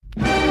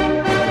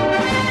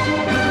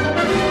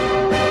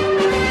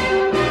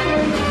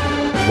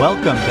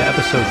Welcome to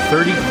episode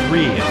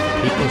 33 of the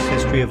People's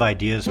History of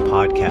Ideas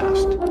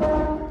podcast.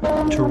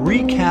 To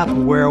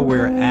recap where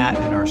we're at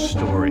in our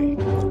story,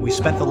 we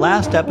spent the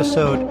last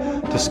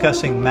episode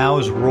discussing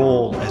Mao's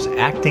role as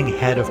acting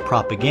head of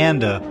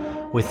propaganda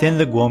within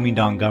the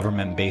Kuomintang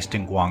government based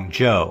in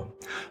Guangzhou,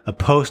 a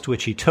post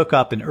which he took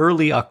up in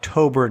early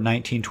October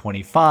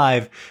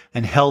 1925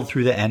 and held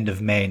through the end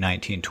of May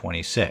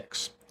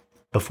 1926.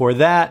 Before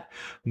that,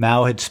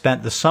 Mao had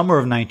spent the summer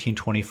of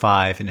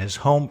 1925 in his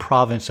home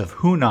province of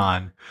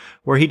Hunan,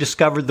 where he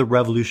discovered the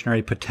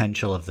revolutionary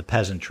potential of the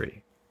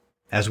peasantry.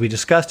 As we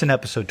discussed in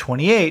episode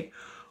 28,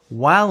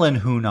 while in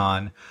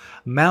Hunan,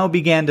 Mao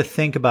began to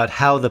think about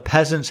how the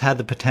peasants had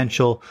the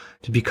potential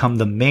to become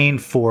the main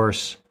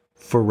force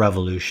for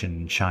revolution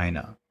in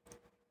China.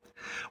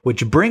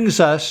 Which brings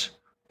us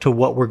to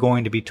what we're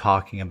going to be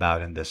talking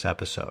about in this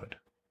episode.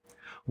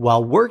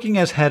 While working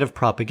as head of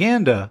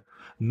propaganda,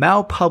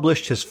 Mao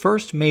published his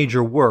first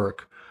major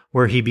work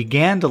where he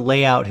began to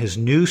lay out his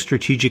new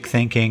strategic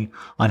thinking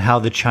on how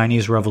the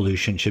Chinese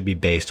Revolution should be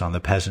based on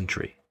the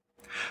peasantry.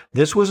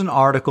 This was an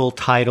article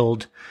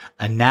titled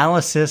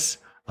Analysis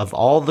of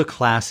All the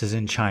Classes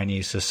in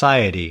Chinese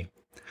Society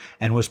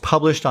and was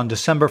published on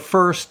December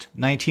 1st,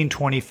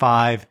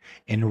 1925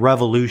 in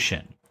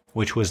Revolution,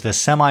 which was the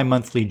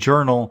semi-monthly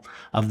journal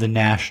of the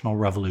National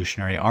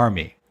Revolutionary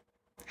Army.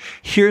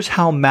 Here's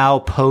how Mao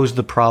posed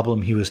the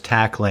problem he was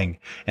tackling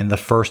in the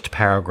first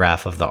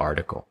paragraph of the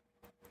article.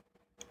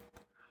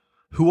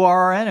 Who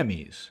are our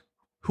enemies?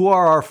 Who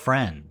are our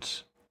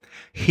friends?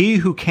 He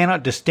who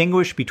cannot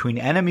distinguish between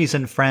enemies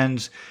and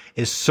friends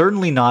is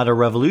certainly not a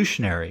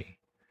revolutionary.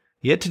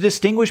 Yet to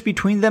distinguish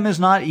between them is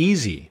not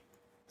easy.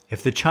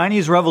 If the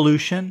Chinese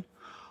Revolution,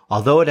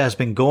 although it has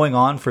been going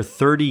on for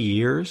 30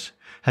 years,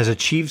 has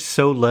achieved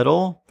so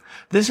little,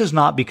 this is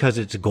not because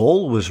its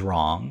goal was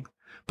wrong,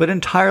 but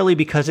entirely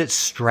because its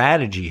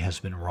strategy has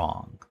been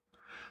wrong.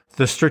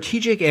 The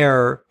strategic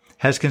error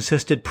has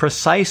consisted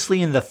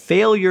precisely in the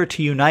failure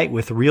to unite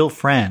with real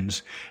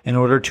friends in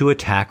order to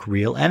attack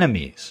real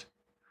enemies.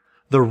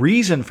 The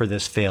reason for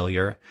this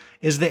failure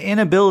is the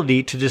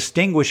inability to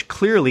distinguish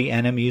clearly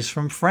enemies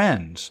from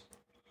friends.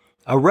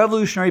 A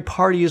revolutionary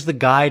party is the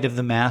guide of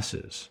the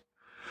masses.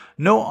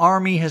 No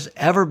army has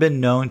ever been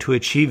known to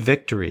achieve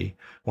victory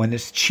when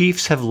its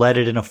chiefs have led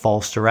it in a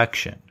false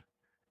direction.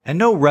 And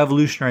no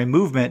revolutionary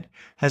movement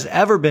has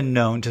ever been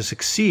known to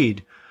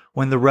succeed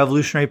when the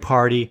Revolutionary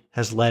Party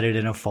has led it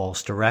in a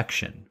false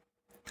direction.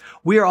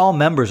 We are all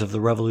members of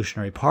the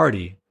Revolutionary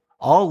Party,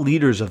 all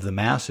leaders of the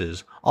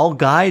masses, all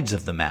guides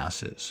of the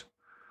masses.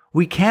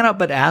 We cannot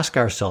but ask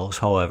ourselves,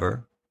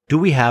 however, do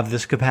we have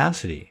this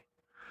capacity?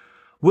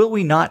 Will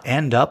we not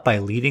end up by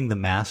leading the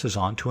masses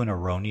onto an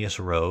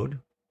erroneous road?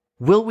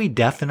 Will we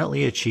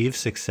definitely achieve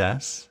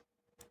success?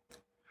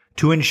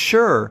 To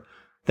ensure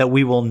that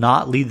we will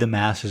not lead the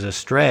masses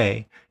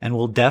astray and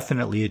will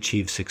definitely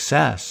achieve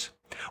success,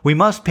 we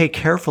must pay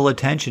careful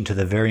attention to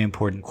the very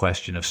important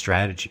question of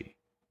strategy.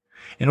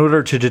 In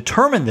order to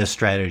determine this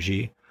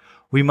strategy,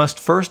 we must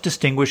first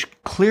distinguish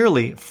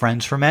clearly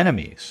friends from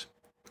enemies.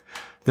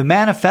 The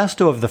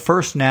manifesto of the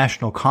First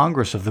National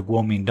Congress of the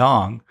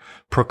Kuomintang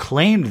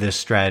proclaimed this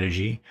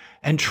strategy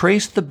and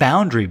traced the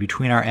boundary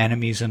between our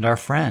enemies and our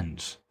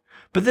friends.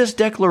 But this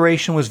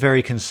declaration was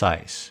very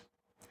concise.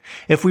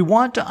 If we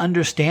want to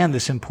understand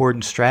this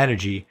important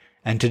strategy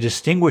and to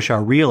distinguish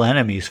our real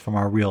enemies from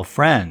our real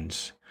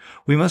friends,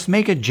 we must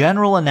make a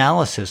general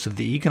analysis of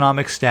the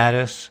economic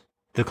status,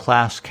 the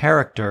class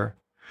character,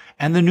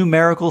 and the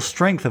numerical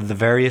strength of the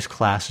various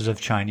classes of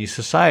Chinese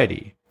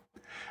society,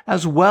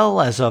 as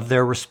well as of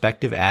their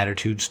respective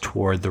attitudes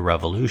toward the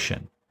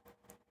revolution.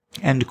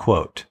 End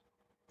quote.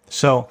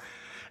 So,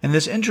 in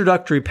this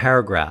introductory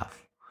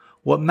paragraph,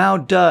 what Mao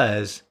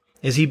does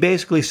is he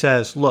basically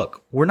says,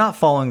 look, we're not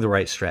following the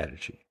right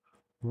strategy.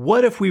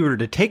 What if we were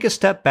to take a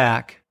step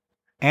back,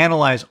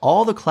 analyze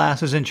all the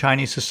classes in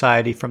Chinese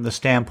society from the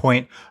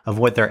standpoint of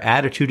what their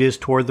attitude is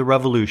toward the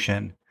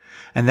revolution,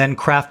 and then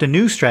craft a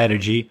new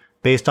strategy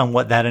based on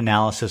what that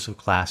analysis of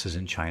classes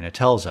in China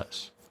tells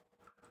us?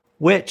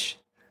 Which,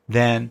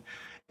 then,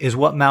 is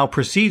what Mao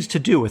proceeds to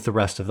do with the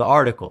rest of the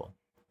article.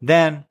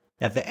 Then,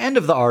 at the end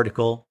of the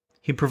article,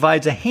 he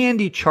provides a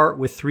handy chart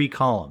with 3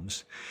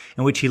 columns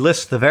in which he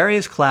lists the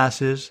various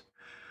classes,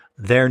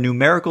 their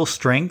numerical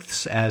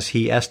strengths as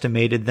he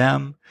estimated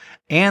them,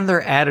 and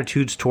their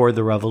attitudes toward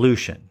the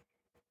revolution.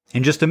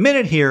 In just a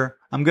minute here,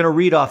 I'm going to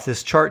read off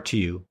this chart to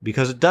you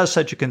because it does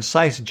such a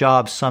concise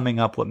job summing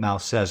up what Mao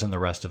says in the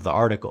rest of the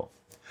article.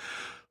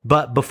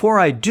 But before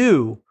I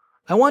do,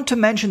 I want to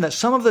mention that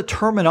some of the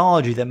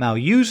terminology that Mao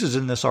uses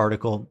in this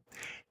article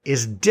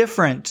is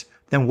different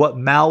than what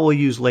Mao will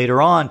use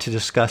later on to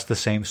discuss the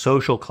same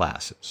social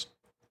classes.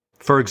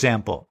 For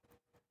example,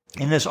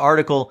 in this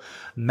article,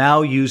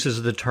 Mao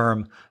uses the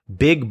term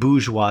big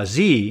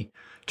bourgeoisie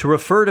to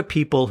refer to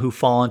people who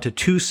fall into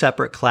 2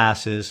 separate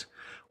classes,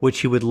 which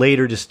he would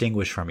later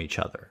distinguish from each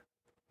other: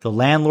 the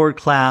landlord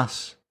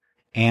class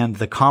and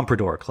the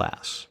comprador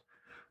class.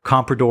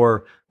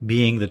 Comprador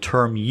being the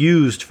term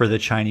used for the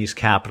Chinese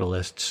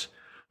capitalists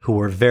who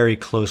were very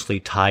closely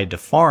tied to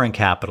foreign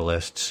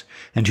capitalists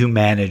and who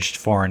managed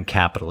foreign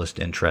capitalist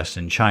interests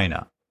in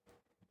China.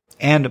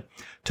 And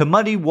to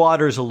muddy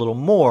waters a little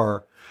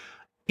more,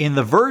 in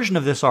the version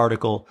of this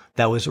article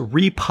that was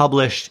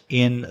republished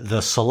in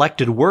the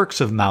selected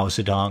works of Mao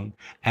Zedong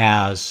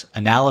as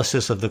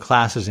analysis of the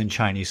classes in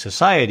Chinese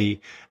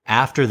society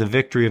after the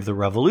victory of the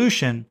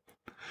revolution,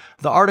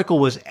 the article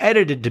was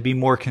edited to be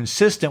more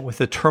consistent with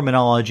the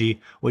terminology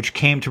which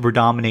came to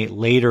predominate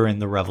later in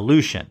the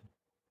revolution.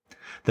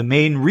 The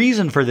main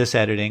reason for this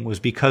editing was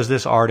because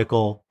this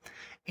article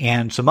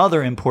and some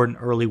other important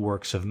early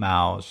works of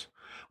Mao's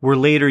were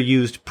later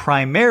used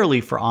primarily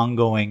for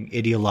ongoing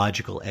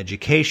ideological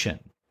education.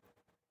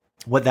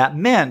 What that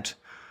meant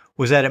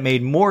was that it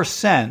made more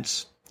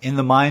sense in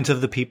the minds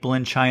of the people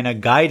in China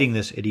guiding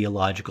this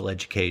ideological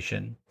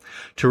education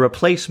to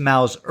replace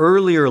Mao's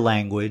earlier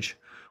language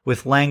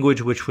with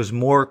language which was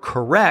more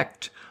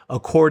correct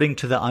according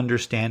to the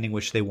understanding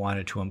which they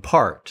wanted to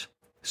impart.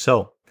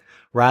 So,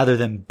 rather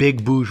than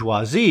big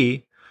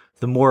bourgeoisie,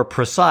 the more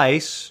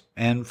precise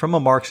and, from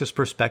a Marxist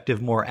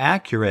perspective, more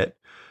accurate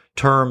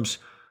terms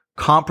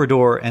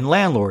comprador and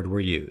landlord were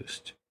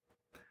used.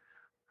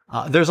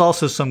 There's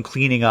also some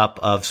cleaning up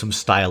of some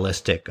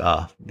stylistic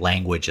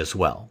language as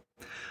well.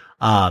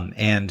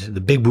 And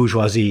the big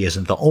bourgeoisie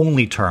isn't the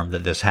only term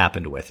that this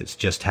happened with. It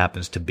just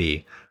happens to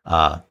be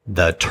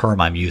the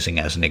term I'm using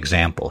as an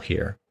example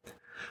here.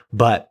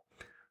 But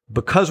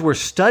because we're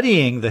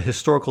studying the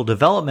historical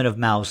development of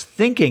Mao's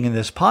thinking in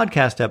this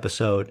podcast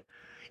episode,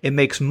 it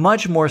makes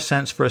much more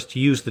sense for us to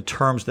use the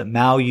terms that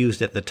Mao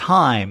used at the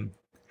time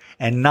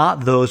and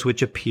not those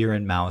which appear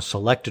in Mao's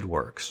selected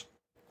works.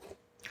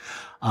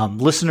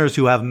 Listeners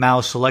who have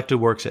Mao's selected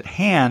works at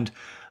hand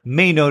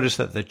may notice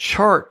that the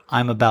chart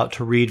I'm about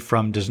to read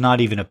from does not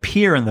even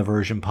appear in the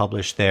version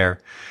published there,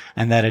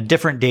 and that a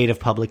different date of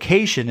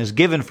publication is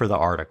given for the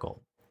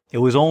article. It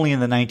was only in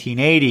the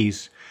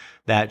 1980s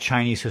that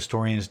Chinese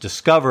historians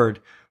discovered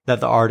that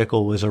the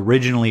article was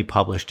originally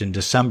published in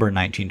December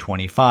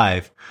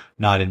 1925,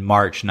 not in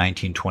March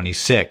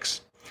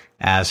 1926.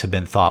 As had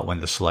been thought when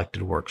the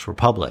selected works were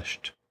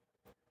published.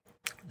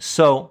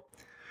 So,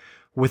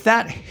 with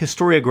that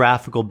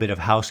historiographical bit of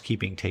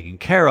housekeeping taken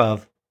care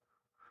of,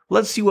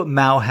 let's see what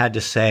Mao had to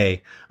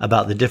say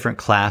about the different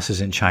classes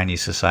in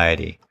Chinese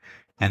society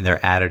and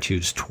their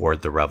attitudes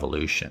toward the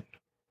revolution.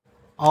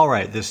 All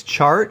right, this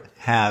chart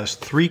has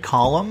 3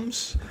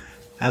 columns.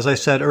 As I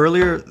said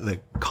earlier, the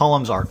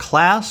columns are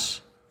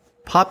class,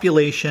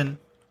 population,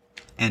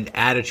 and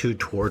attitude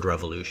toward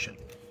revolution.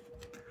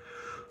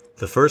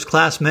 The first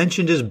class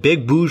mentioned is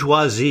big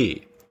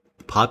bourgeoisie.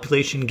 The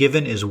population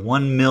given is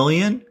 1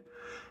 million,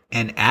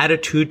 and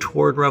attitude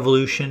toward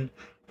revolution,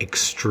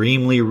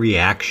 extremely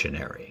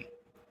reactionary.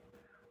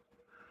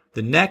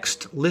 The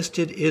next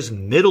listed is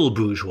middle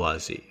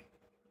bourgeoisie.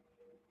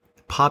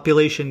 The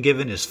population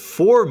given is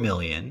 4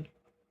 million,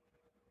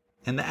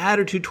 and the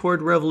attitude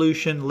toward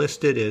revolution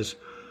listed is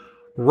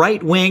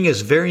right wing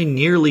is very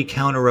nearly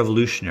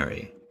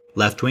counter-revolutionary.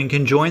 Left wing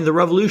can join the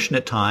revolution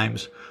at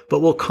times, but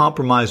will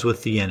compromise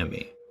with the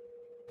enemy.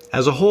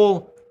 As a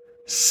whole,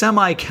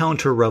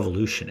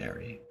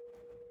 semi-counter-revolutionary.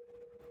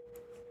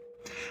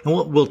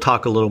 And we'll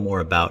talk a little more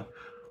about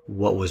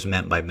what was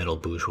meant by middle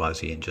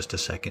bourgeoisie in just a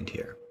second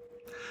here.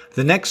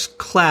 The next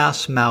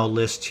class Mao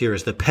lists here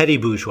is the petty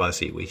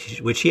bourgeoisie,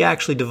 which he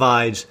actually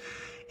divides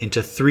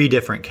into 3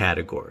 different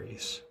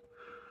categories.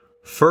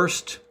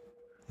 First,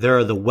 there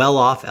are the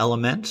well-off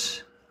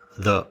elements,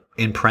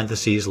 in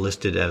parentheses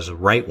listed as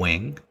right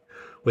wing,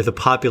 with a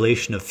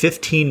population of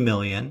 15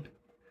 million,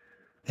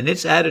 and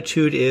its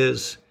attitude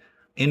is,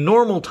 in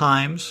normal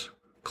times,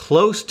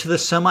 close to the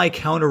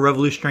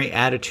semi-counter-revolutionary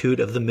attitude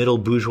of the middle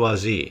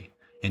bourgeoisie.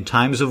 In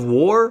times of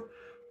war,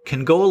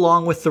 can go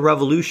along with the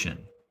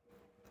revolution.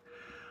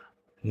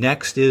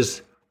 Next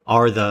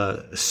are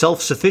the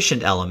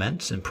self-sufficient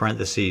elements, in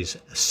parentheses,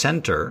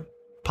 center,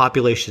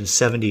 population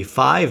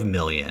 75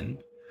 million,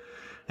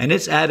 and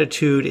its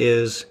attitude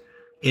is,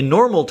 in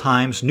normal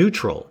times,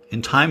 neutral.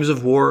 In times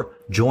of war,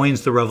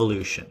 joins the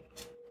revolution.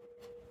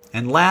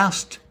 And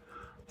last,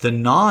 the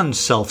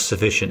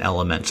non-self-sufficient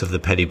elements of the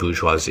petty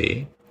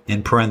bourgeoisie,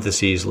 in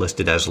parentheses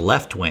listed as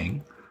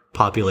left-wing,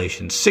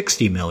 population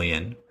 60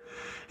 million,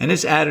 and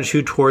its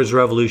attitude towards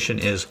revolution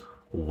is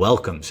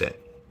welcomes it.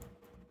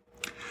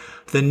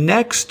 The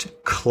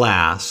next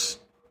class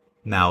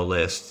Mao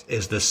lists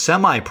is the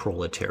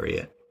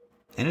semi-proletariat,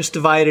 and it's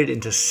divided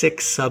into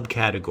 6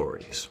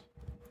 subcategories.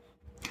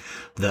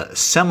 The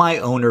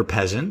semi-owner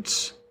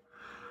peasants,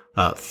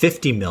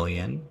 50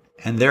 million,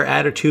 and their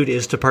attitude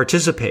is to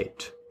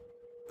participate.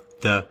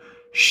 The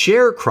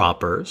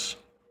sharecroppers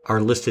are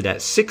listed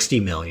at 60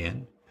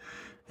 million,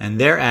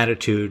 and their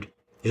attitude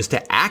is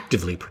to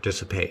actively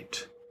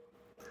participate.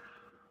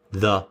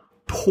 The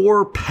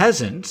poor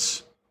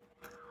peasants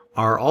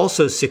are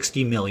also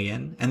 60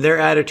 million, and their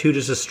attitude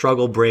is to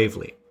struggle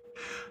bravely.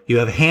 You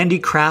have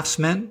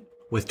handicraftsmen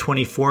with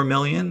 24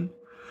 million.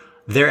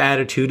 Their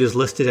attitude is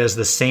listed as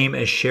the same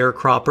as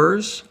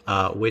sharecroppers,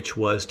 which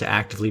was to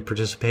actively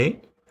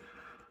participate.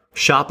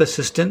 Shop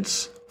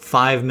assistants,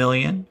 5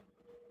 million,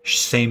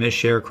 same as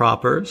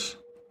sharecroppers,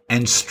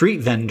 and street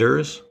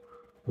vendors,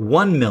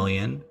 1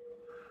 million,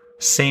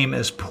 same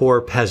as poor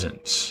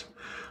peasants.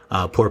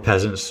 Poor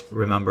peasants,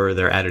 remember,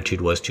 their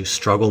attitude was to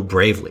struggle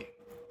bravely.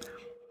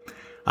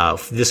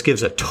 This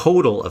gives a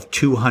total of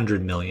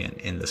 200 million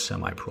in the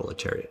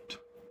semi-proletariat.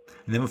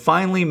 And then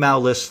finally, Mao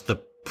lists the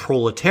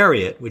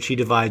proletariat, which he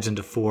divides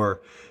into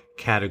 4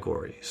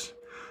 categories.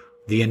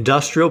 The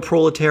industrial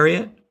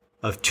proletariat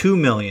of 2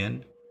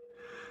 million,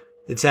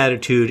 its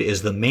attitude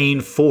is the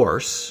main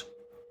force.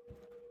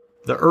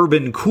 The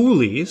urban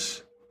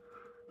coolies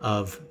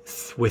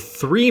with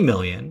 3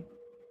 million,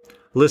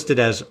 listed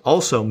as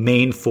also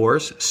main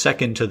force,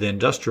 second to the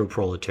industrial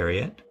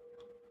proletariat.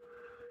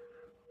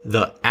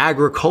 The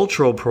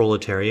agricultural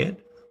proletariat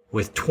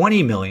with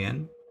 20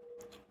 million,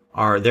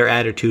 their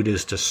attitude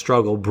is to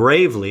struggle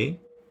bravely.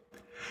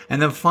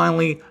 And then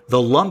finally,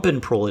 the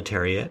lumpen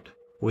proletariat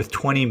with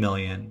 20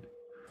 million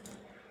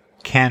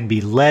can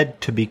be led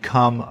to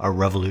become a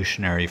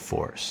revolutionary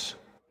force.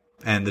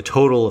 And the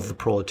total of the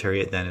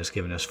proletariat then is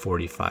given as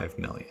 45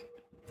 million.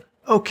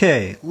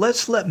 Okay,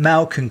 let's let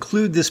Mao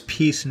conclude this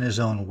piece in his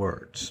own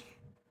words.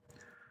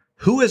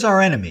 Who is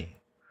our enemy?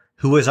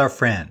 Who is our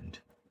friend?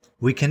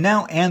 We can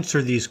now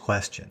answer these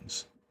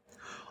questions.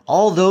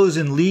 All those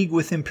in league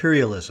with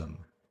imperialism,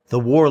 the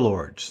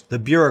warlords, the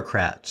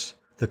bureaucrats,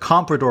 the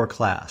comprador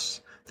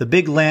class, the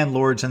big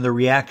landlords, and the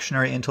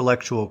reactionary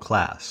intellectual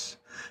class,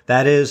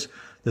 that is,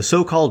 the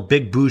so-called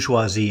big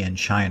bourgeoisie in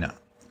China,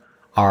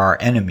 are our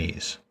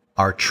enemies,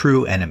 our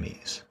true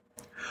enemies.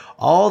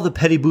 All the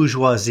petty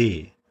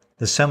bourgeoisie,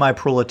 the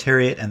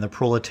semi-proletariat, and the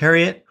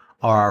proletariat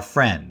are our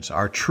friends,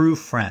 our true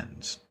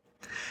friends.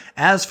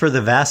 As for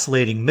the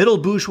vacillating middle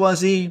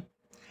bourgeoisie,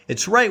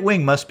 its right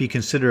wing must be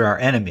considered our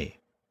enemy.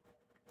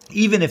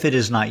 Even if it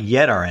is not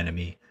yet our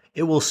enemy,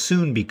 it will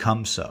soon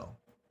become so.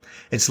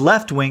 Its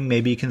left wing may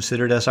be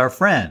considered as our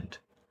friend,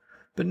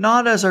 but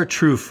not as our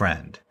true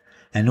friend,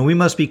 and we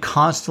must be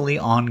constantly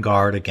on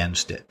guard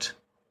against it.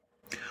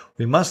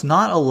 We must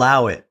not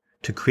allow it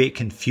to create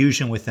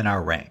confusion within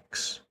our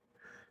ranks.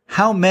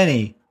 How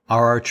many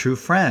are our true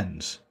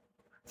friends?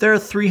 There are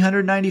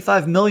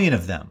 395 million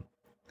of them.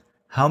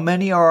 How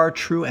many are our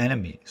true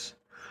enemies?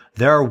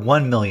 There are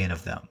 1 million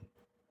of them.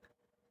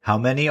 How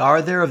many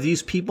are there of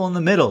these people in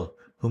the middle,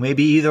 who may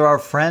be either our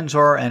friends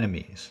or our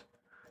enemies?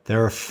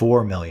 There are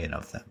 4 million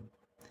of them.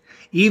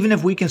 Even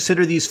if we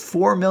consider these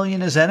 4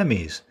 million as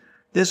enemies,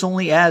 this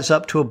only adds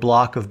up to a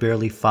block of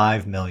barely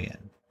 5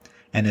 million.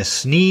 And a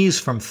sneeze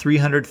from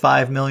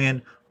 305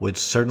 million would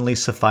certainly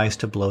suffice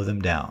to blow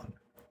them down.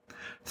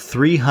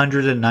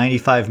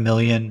 395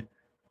 million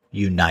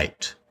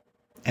unite.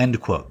 End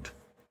quote.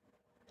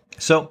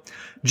 So,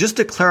 just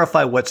to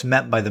clarify what's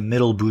meant by the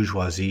middle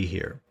bourgeoisie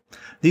here,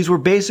 these were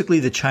basically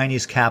the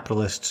Chinese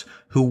capitalists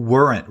who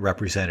weren't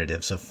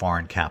representatives of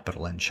foreign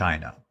capital in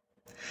China.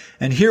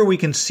 And here we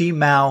can see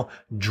Mao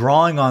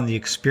drawing on the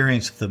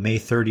experience of the May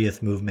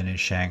 30th movement in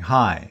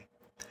Shanghai.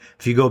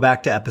 If you go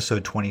back to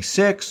episode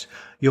 26,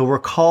 you'll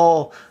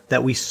recall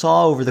that we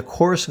saw over the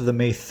course of the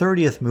May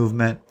 30th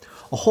movement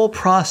a whole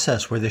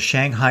process where the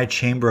Shanghai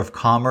Chamber of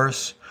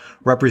Commerce,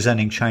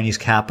 representing Chinese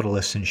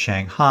capitalists in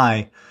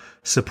Shanghai,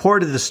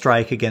 supported the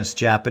strike against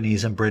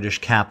Japanese and British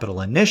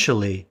capital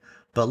initially,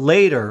 but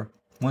later,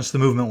 once the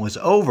movement was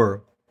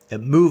over, it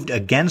moved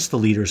against the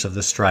leaders of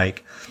the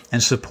strike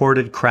and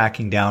supported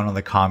cracking down on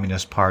the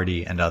Communist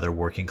Party and other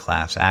working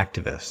class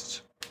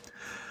activists.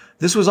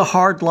 This was a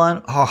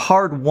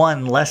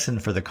hard-won lesson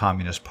for the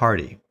Communist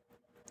Party,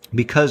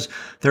 because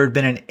there had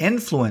been an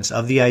influence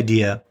of the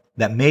idea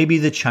that maybe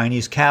the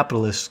Chinese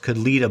capitalists could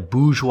lead a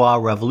bourgeois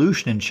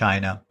revolution in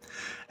China,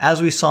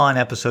 as we saw in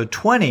episode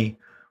 20,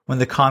 when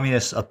the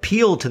communists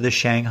appealed to the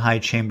Shanghai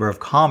Chamber of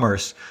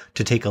Commerce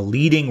to take a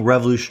leading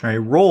revolutionary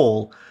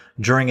role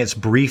during its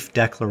brief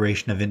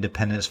declaration of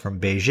independence from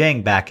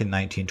Beijing back in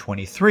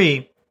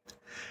 1923,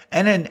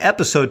 and in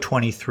episode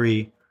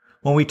 23,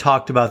 when we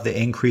talked about the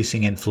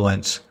increasing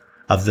influence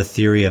of the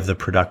theory of the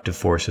productive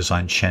forces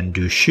on Chen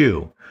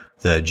Duxiu,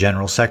 the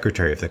general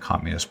secretary of the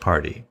Communist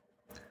Party.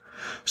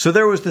 So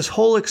there was this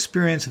whole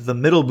experience of the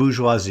middle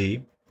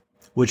bourgeoisie,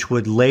 which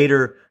would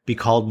later be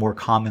called more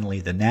commonly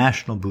the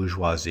national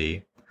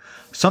bourgeoisie,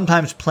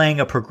 sometimes playing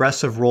a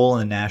progressive role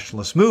in the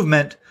nationalist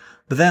movement,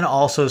 but then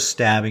also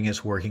stabbing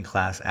its working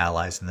class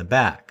allies in the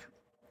back.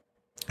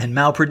 And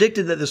Mao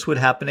predicted that this would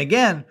happen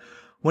again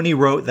when he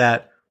wrote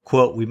that,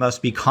 quote, we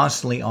must be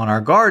constantly on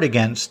our guard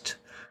against,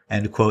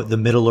 end quote, the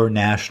middle or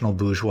national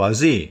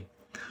bourgeoisie,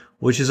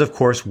 which is, of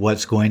course,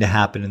 what's going to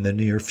happen in the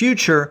near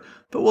future,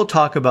 but we'll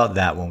talk about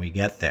that when we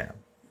get there.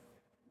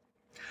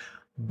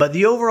 But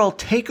the overall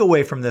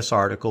takeaway from this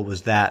article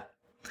was that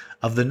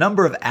of the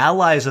number of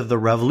allies of the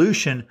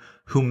revolution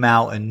whom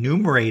Mao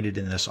enumerated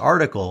in this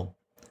article,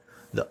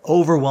 the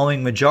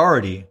overwhelming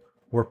majority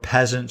were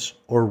peasants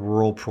or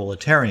rural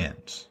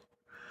proletarians.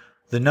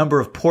 The number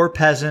of poor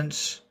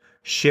peasants,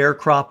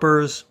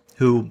 sharecroppers,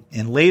 who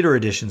in later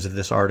editions of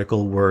this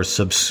article were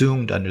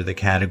subsumed under the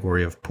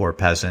category of poor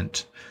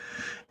peasant,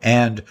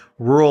 and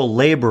rural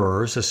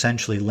laborers,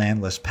 essentially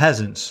landless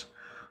peasants,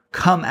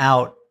 come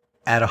out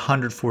at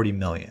 140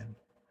 million.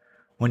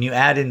 When you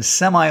add in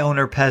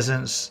semi-owner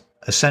peasants,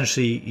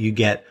 essentially you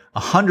get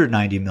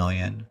 190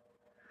 million.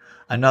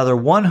 Another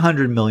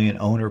 100 million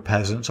owner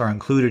peasants are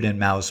included in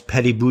Mao's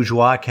petty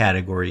bourgeois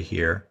category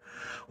here,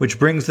 which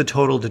brings the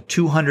total to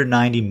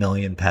 290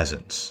 million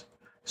peasants.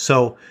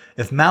 So,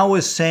 if Mao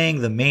was saying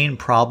the main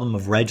problem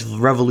of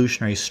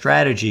revolutionary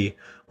strategy,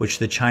 which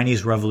the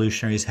Chinese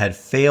revolutionaries had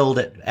failed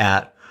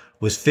at,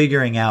 was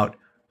figuring out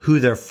who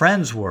their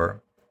friends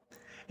were,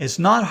 it's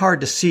not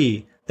hard to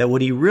see that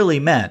what he really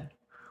meant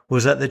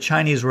was that the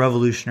Chinese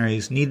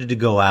revolutionaries needed to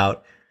go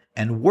out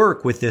and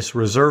work with this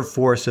reserve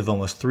force of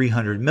almost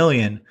 300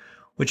 million,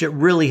 which it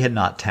really had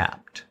not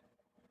tapped.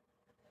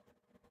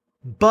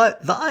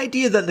 But the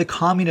idea that the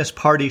Communist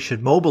Party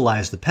should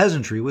mobilize the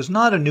peasantry was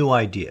not a new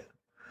idea.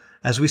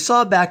 As we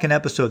saw back in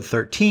episode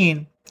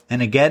 13,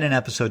 and again in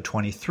episode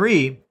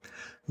 23,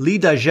 Li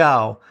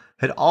Dazhao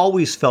had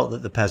always felt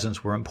that the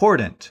peasants were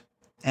important.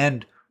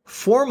 And,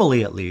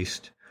 formally at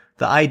least,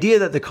 the idea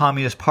that the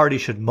Communist Party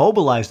should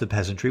mobilize the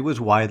peasantry was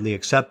widely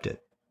accepted.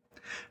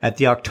 At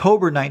the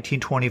October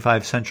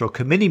 1925 Central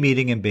Committee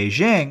meeting in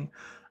Beijing,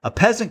 a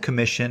peasant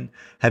commission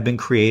had been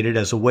created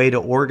as a way to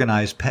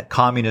organize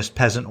communist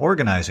peasant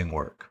organizing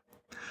work,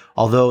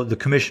 although the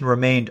commission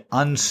remained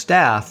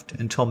unstaffed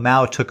until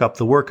Mao took up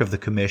the work of the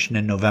commission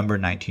in November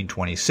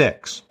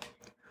 1926.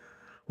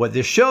 What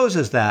this shows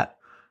is that,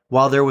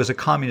 while there was a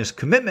communist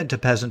commitment to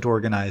peasant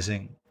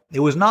organizing,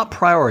 it was not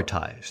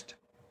prioritized.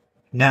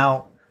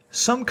 Now,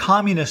 some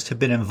communists have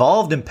been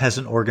involved in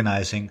peasant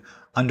organizing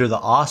under the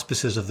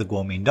auspices of the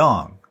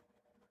Kuomintang.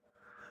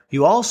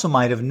 You also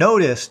might have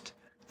noticed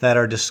that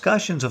our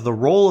discussions of the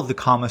role of the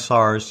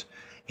commissars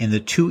in the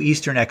two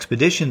eastern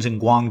expeditions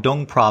in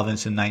Guangdong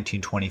province in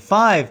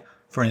 1925,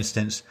 for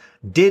instance,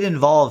 did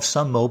involve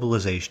some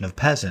mobilization of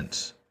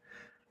peasants.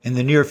 In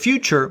the near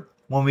future,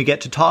 when we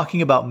get to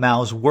talking about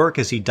Mao's work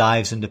as he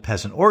dives into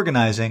peasant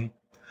organizing,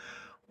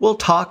 we'll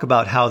talk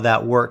about how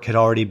that work had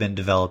already been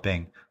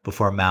developing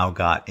before Mao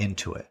got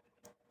into it.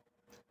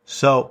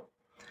 So,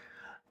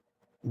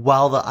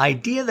 while the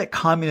idea that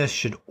communists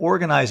should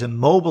organize and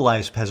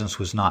mobilize peasants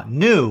was not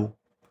new,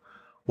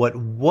 what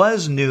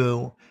was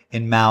new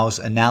in Mao's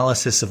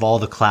analysis of all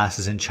the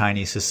classes in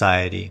Chinese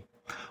society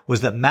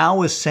was that Mao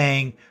was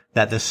saying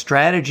that the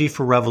strategy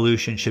for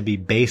revolution should be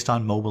based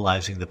on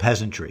mobilizing the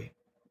peasantry.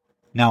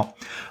 Now,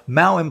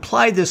 Mao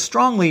implied this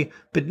strongly,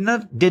 but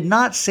did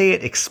not say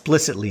it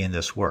explicitly in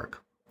this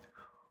work.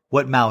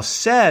 What Mao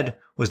said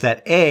was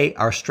that A,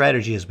 our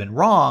strategy has been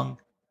wrong,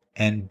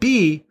 and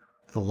B,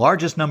 the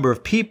largest number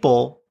of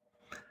people,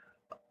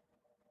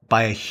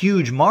 by a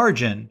huge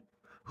margin,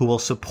 who will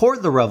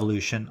support the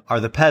revolution are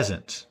the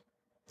peasants.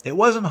 It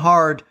wasn't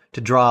hard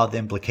to draw out the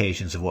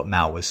implications of what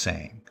Mao was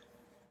saying.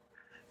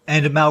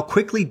 And Mao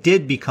quickly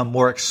did become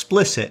more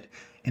explicit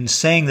in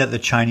saying that the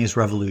Chinese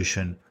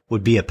Revolution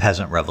would be a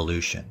peasant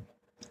revolution.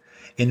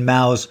 In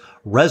Mao's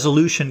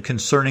resolution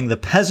concerning the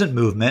peasant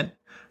movement,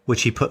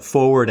 which he put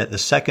forward at the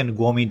Second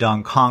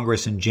Kuomintang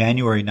Congress in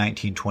January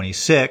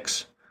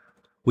 1926,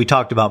 we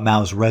talked about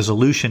Mao's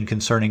resolution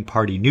concerning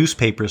party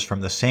newspapers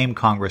from the same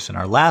Congress in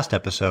our last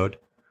episode.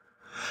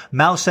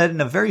 Mao said in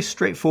a very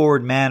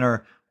straightforward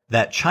manner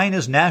that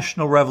China's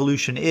national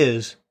revolution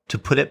is, to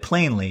put it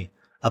plainly,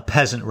 a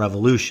peasant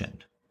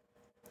revolution.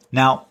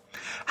 Now,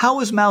 how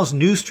was Mao's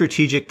new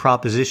strategic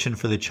proposition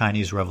for the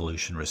Chinese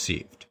Revolution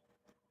received?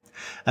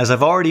 As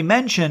I've already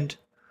mentioned,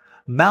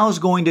 Mao's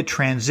going to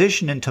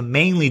transition into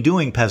mainly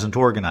doing peasant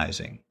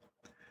organizing.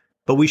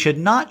 But we should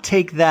not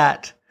take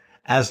that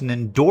as an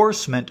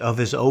endorsement of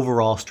his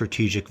overall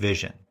strategic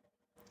vision.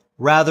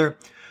 Rather,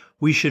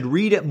 we should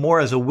read it more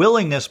as a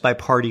willingness by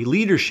party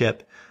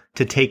leadership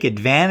to take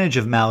advantage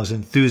of Mao's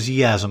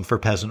enthusiasm for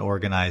peasant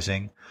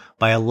organizing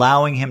by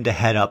allowing him to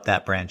head up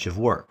that branch of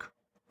work.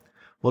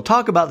 We'll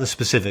talk about the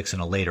specifics in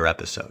a later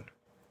episode.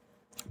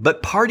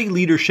 But party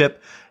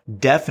leadership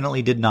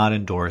definitely did not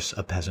endorse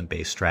a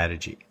peasant-based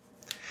strategy.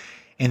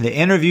 In the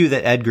interview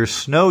that Edgar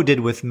Snow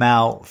did with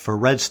Mao for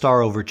Red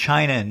Star Over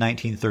China in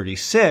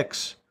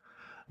 1936,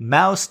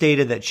 Mao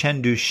stated that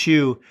Chen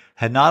Duxiu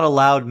had not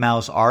allowed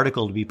Mao's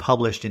article to be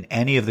published in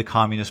any of the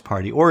Communist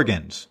Party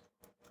organs.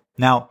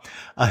 Now,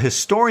 a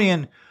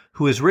historian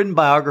who has written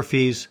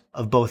biographies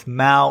of both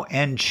Mao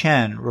and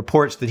Chen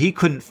reports that he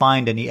couldn't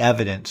find any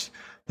evidence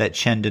that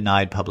Chen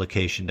denied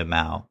publication to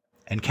Mao,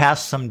 and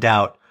casts some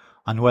doubt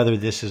on whether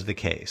this is the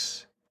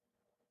case.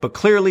 But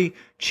clearly,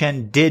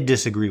 Chen did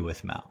disagree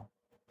with Mao.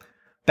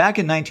 Back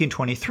in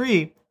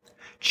 1923,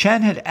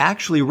 Chen had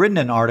actually written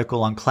an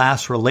article on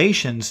class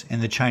relations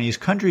in the Chinese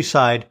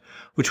countryside,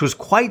 which was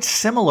quite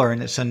similar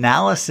in its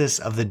analysis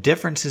of the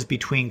differences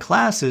between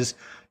classes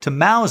to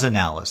Mao's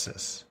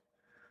analysis.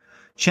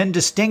 Chen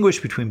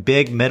distinguished between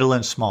big, middle,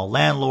 and small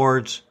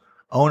landlords,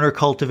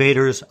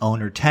 owner-cultivators,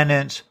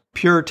 owner-tenants,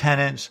 pure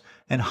tenants,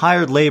 and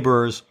hired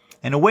laborers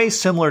in a way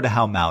similar to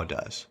how Mao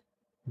does.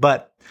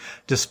 But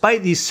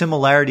despite these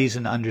similarities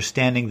in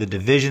understanding the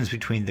divisions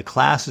between the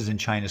classes in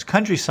China's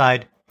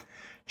countryside,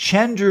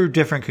 Chen drew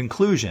different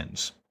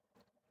conclusions.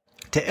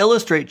 To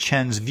illustrate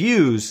Chen's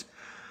views,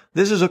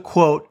 this is a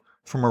quote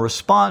from a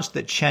response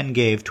that Chen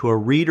gave to a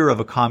reader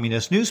of a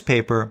communist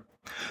newspaper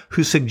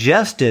who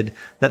suggested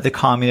that the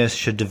communists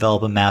should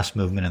develop a mass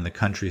movement in the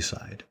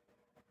countryside.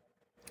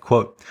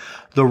 Quote,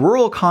 "The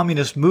rural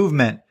communist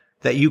movement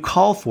that you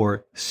call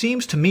for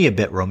seems to me a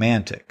bit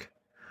romantic.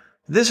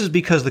 This is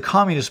because the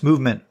communist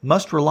movement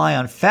must rely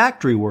on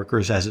factory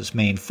workers as its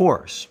main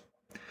force.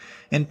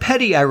 In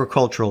petty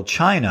agricultural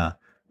China,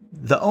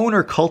 the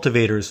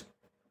owner-cultivators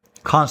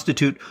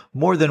constitute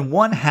more than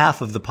 1/2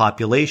 of the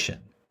population.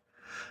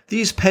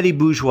 These petty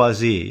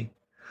bourgeoisie,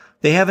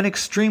 they have an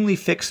extremely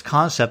fixed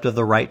concept of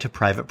the right to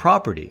private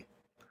property.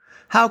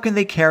 How can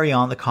they carry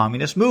on the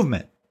communist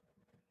movement?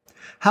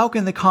 How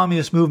can the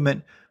communist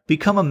movement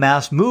become a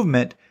mass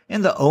movement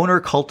in the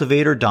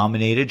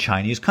owner-cultivator-dominated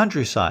Chinese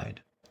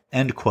countryside?"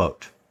 End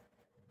quote.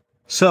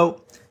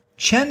 So,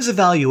 Chen's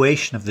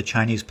evaluation of the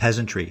Chinese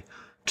peasantry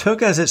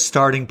took as its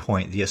starting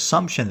point the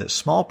assumption that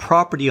small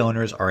property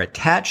owners are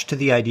attached to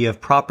the idea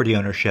of property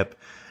ownership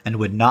and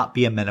would not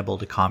be amenable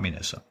to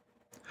communism.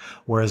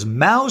 Whereas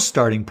Mao's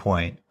starting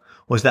point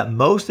was that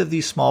most of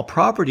these small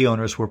property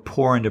owners were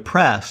poor and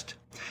oppressed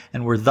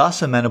and were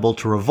thus amenable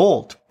to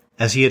revolt,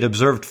 as he had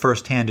observed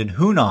firsthand in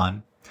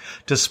Hunan,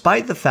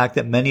 despite the fact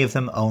that many of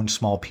them owned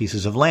small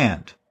pieces of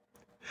land.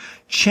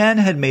 Chen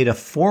had made a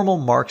formal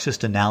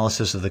Marxist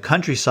analysis of the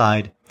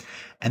countryside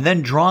and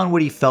then drawn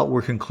what he felt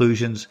were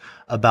conclusions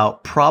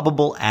about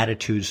probable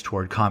attitudes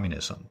toward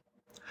communism.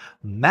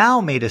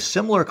 Mao made a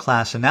similar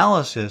class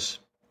analysis,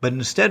 but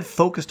instead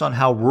focused on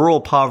how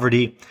rural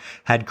poverty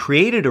had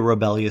created a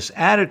rebellious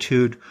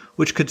attitude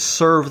which could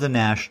serve the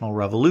national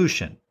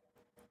revolution.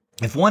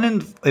 If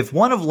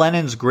one of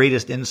Lenin's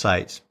greatest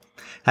insights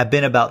had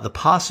been about the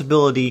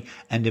possibility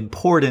and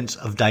importance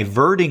of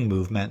diverting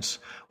movements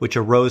which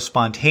arose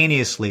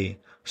spontaneously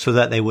so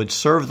that they would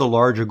serve the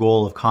larger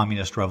goal of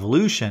communist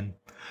revolution,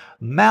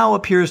 Mao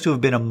appears to have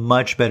been a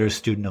much better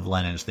student of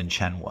Lenin's than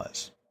Chen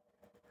was.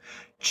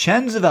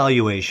 Chen's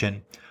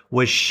evaluation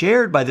was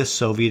shared by the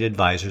Soviet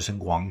advisors in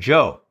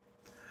Guangzhou.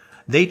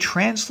 They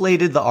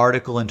translated the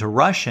article into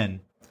Russian,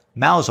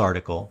 Mao's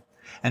article,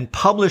 and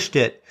published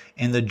it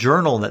in the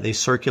journal that they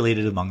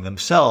circulated among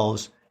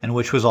themselves and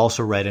which was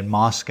also read in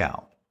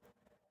Moscow.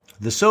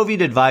 The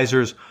Soviet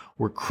advisors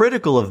were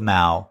critical of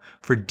Mao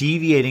for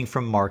deviating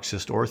from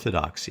Marxist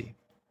orthodoxy.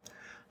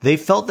 They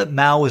felt that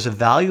Mao was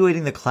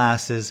evaluating the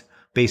classes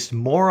based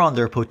more on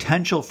their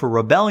potential for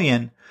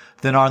rebellion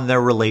than on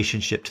their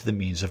relationship to the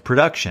means of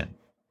production.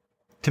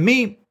 To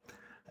me,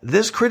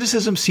 this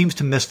criticism seems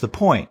to miss the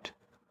point,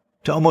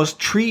 to almost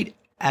treat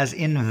as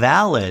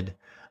invalid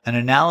an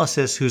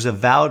analysis whose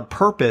avowed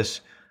purpose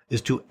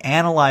is to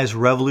analyze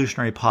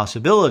revolutionary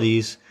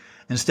possibilities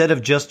instead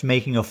of just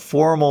making a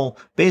formal,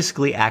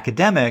 basically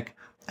academic,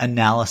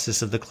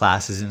 analysis of the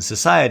classes in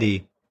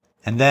society,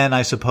 and then,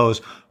 I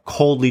suppose,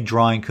 coldly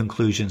drawing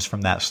conclusions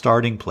from that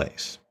starting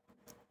place.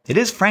 It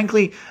is,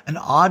 frankly, an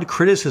odd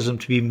criticism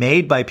to be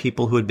made by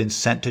people who had been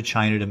sent to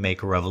China to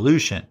make a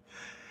revolution,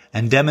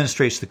 and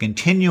demonstrates the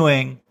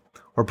continuing,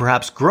 or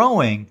perhaps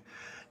growing,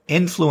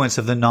 influence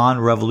of the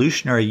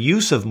non-revolutionary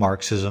use of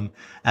Marxism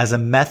as a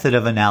method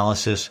of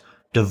analysis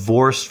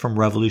divorced from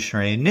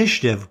revolutionary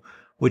initiative,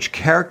 which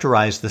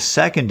characterized the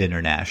Second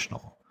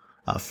International.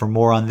 For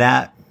more on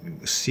that,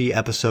 see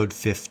episode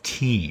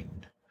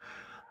 15.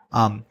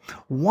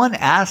 One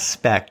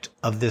aspect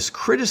of this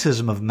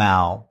criticism of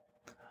Mao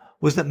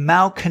was that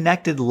Mao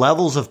connected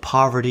levels of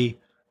poverty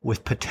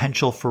with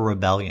potential for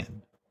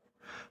rebellion.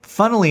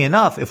 Funnily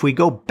enough, if we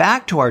go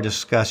back to our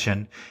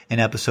discussion in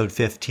episode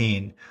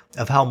 15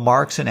 of how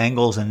Marx and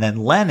Engels and then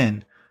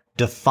Lenin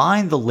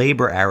defined the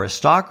labor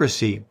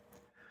aristocracy,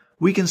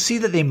 we can see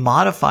that they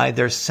modified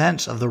their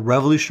sense of the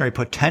revolutionary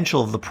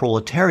potential of the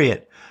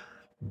proletariat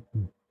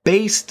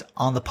based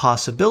on the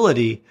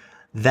possibility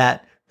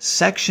that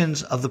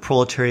sections of the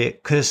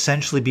proletariat could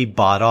essentially be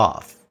bought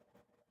off.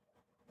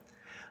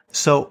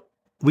 So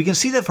we can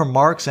see that for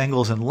Marx,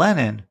 Engels, and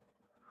Lenin,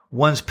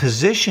 one's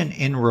position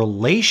in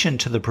relation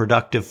to the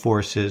productive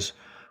forces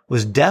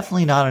was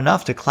definitely not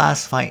enough to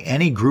classify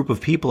any group of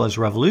people as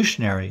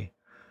revolutionary,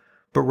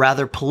 but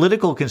rather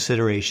political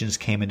considerations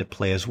came into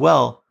play as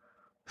well,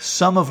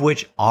 some of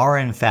which are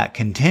in fact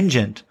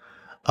contingent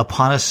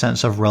upon a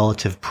sense of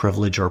relative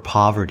privilege or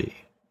poverty.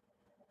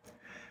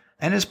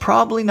 And it's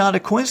probably not a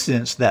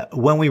coincidence that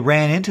when we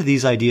ran into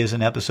these ideas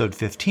in episode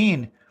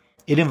 15,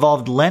 it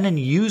involved Lenin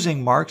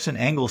using Marx and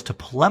Engels to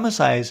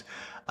polemicize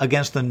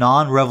against the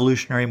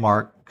non-revolutionary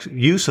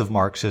use of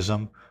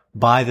Marxism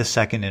by the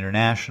Second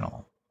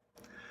International.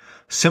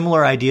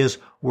 Similar ideas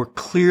were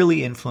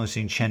clearly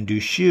influencing Chen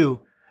Duxiu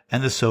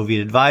and the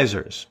Soviet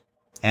advisors.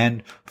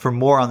 And for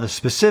more on the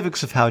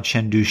specifics of how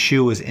Chen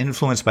Duxiu was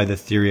influenced by the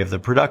theory of the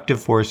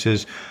productive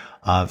forces,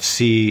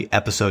 see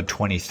episode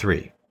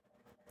 23.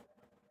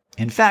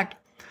 In fact,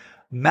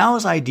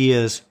 Mao's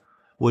ideas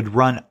would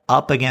run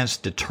up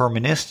against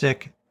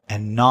deterministic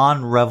and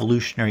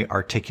non-revolutionary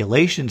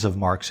articulations of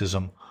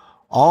Marxism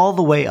all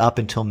the way up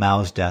until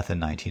Mao's death in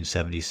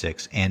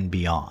 1976 and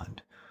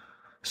beyond.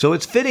 So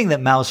it's fitting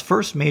that Mao's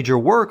first major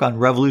work on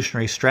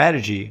revolutionary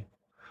strategy,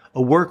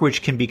 a work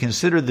which can be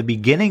considered the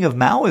beginning of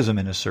Maoism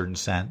in a certain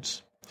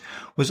sense,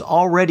 was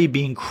already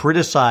being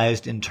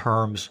criticized in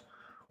terms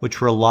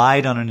which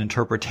relied on an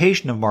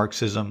interpretation of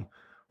Marxism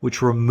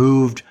which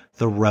removed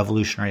the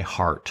revolutionary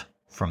heart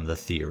from the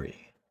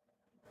theory.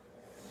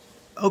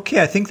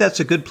 Okay, I think that's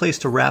a good place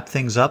to wrap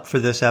things up for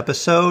this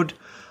episode.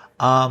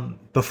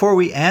 Before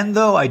we end,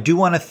 though, I do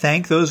want to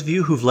thank those of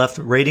you who've left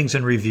ratings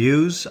and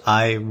reviews.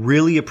 I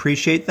really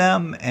appreciate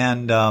them,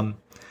 and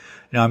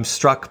I'm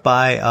struck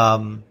by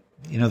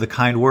the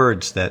kind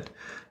words that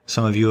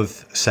some of you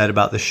have said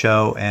about the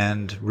show,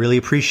 and really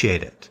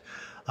appreciate it.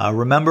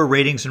 Remember,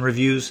 ratings and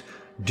reviews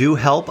do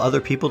help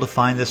other people to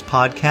find this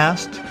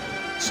podcast,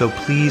 so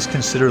please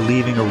consider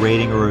leaving a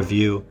rating or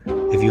review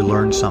if you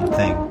learned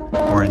something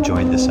or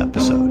enjoyed this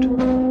episode.